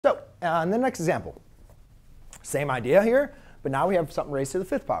And the next example, same idea here, but now we have something raised to the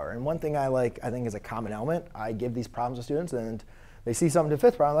fifth power. And one thing I think is a common element, I give these problems to students, and they see something to the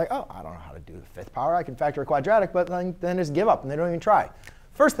fifth power, I'm like, oh, I don't know how to do the fifth power. I can factor a quadratic, but then just give up, and they don't even try.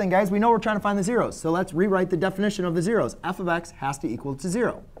 First thing, guys, we know we're trying to find the zeros. So let's rewrite the definition of the zeros. F of x has to equal to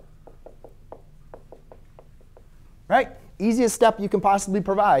 0. Right? Easiest step you can possibly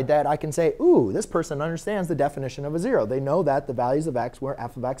provide that I can say, ooh, this person understands the definition of a 0. They know that the values of x where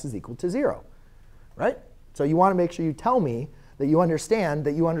f of x is equal to 0. Right? So you want to make sure you tell me that you understand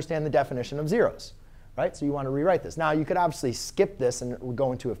the definition of zeros. Right? So you want to rewrite this. Now, you could obviously skip this and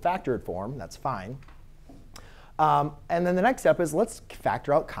go into a factored form. That's fine. And then the next step is let's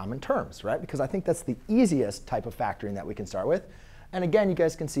factor out common terms, right? Because I think that's the easiest type of factoring that we can start with. And again, you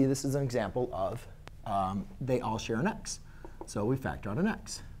guys can see this is an example of they all share an x. So we factor out an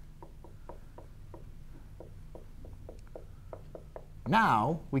x.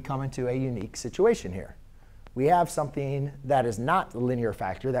 Now we come into a unique situation here. We have something that is not a linear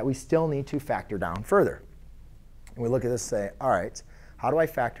factor that we still need to factor down further. And we look at this and say, all right, how do I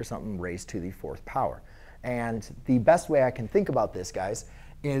factor something raised to the fourth power? And the best way I can think about this, guys,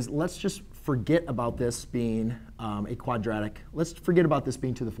 is let's just forget about this being a quadratic. Let's forget about this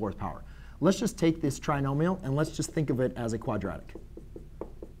being to the fourth power. Let's just take this trinomial, and let's just think of it as a quadratic.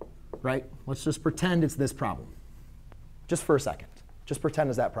 Right? Let's just pretend it's this problem. Just for a second. Just pretend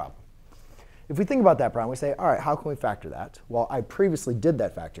it's that problem. If we think about that problem, we say, all right, how can we factor that? Well, I previously did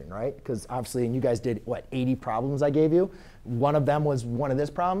that factoring, right? Because obviously, and you guys did, what, 80 problems I gave you? One of them was one of these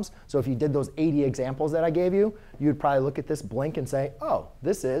problems. So if you did those 80 examples that I gave you, you would probably look at this, blink, and say, oh,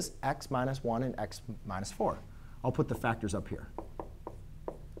 this is x minus 1 and x minus 4. I'll put the factors up here.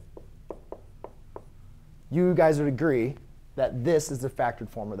 You guys would agree that this is the factored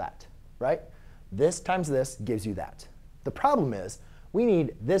form of that, right? This times this gives you that. The problem is, we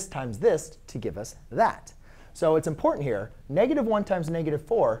need this times this to give us that. So it's important here, -1 times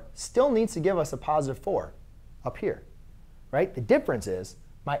 -4 still needs to give us a +4 up here. Right? The difference is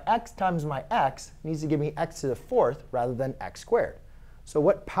my x times my x needs to give me x to the fourth rather than x squared. So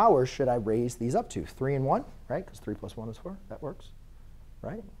what powers should I raise these up to? 3 and 1, right? Because 3 plus 1 is 4. That works.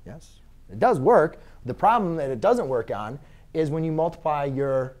 Right? Yes. It does work. The problem that it doesn't work on is when you multiply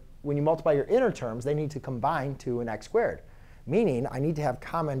your inner terms, they need to combine to an x squared. Meaning, I need to have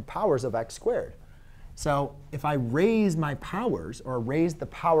common powers of x squared. So if I raise my powers, or raise the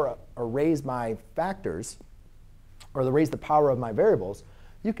power, or raise my factors, or raise the power of my variables,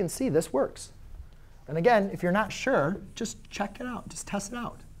 you can see this works. And again, if you're not sure, just check it out. Just test it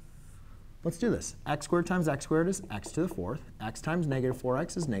out. Let's do this. X squared times x squared is x to the fourth. X times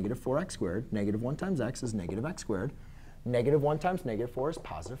 -4x is -4x squared. -1 times x is -x squared. -1 times -4 is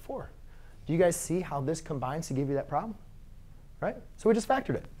 +4. Do you guys see how this combines to give you that problem? Right? So we just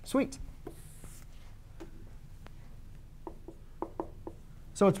factored it. Sweet.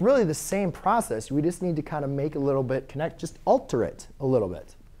 So it's really the same process. We just need to kind of make a little bit connect, just alter it a little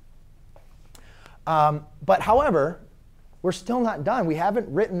bit. But however, we're still not done. We haven't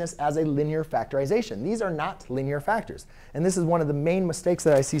written this as a linear factorization. These are not linear factors. And this is one of the main mistakes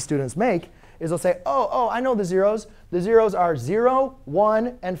that I see students make, is they'll say, oh, I know the zeros. The zeros are 0,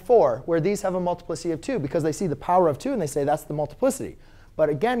 1, and 4, where these have a multiplicity of 2, because they see the power of 2, and they say that's the multiplicity. But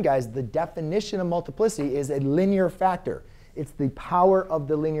again, guys, the definition of multiplicity is a linear factor. It's the power of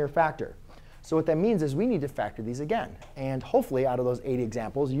the linear factor. So what that means is we need to factor these again. And hopefully, out of those 80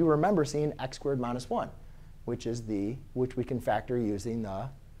 examples, you remember seeing x squared minus 1, which we can factor using the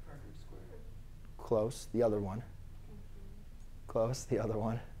close, the other one. Close, the other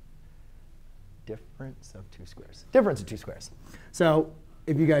one. Difference of 2 squares. Difference of 2 squares. So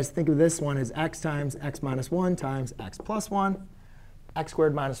if you guys think of this one as x times x minus 1 times x plus 1, x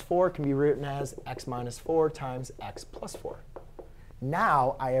squared minus 4 can be written as x minus 4 times x plus 4.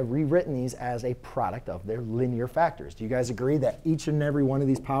 Now I have rewritten these as a product of their linear factors. Do you guys agree that each and every one of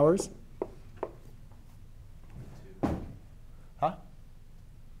these powers? Huh?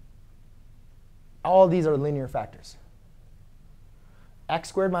 All of these are linear factors. X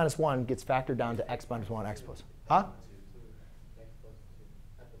squared minus 1 gets factored down to x minus 1, x plus. Huh?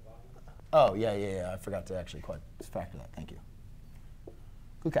 Oh, yeah. I forgot to actually factor that. Thank you.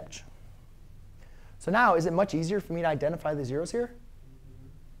 Good catch. So now, is it much easier for me to identify the zeros here?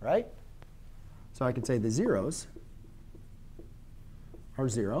 Right? So I could say the zeros are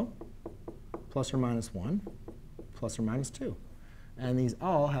 0, plus or minus 1, plus or minus 2. And these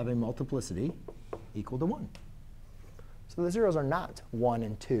all have a multiplicity equal to 1. So the zeros are not 1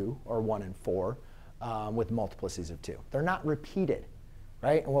 and 2 or 1 and 4 with multiplicities of 2. They're not repeated.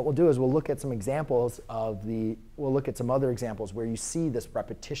 right? And what we'll do is we'll look at some examples we'll look at some other examples where you see this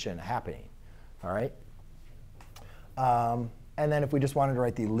repetition happening, all right? And then if we just wanted to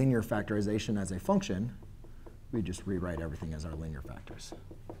write the linear factorization as a function, we just rewrite everything as our linear factors.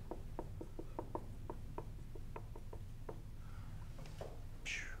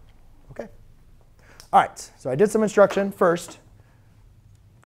 OK. All right, so I did some instruction first.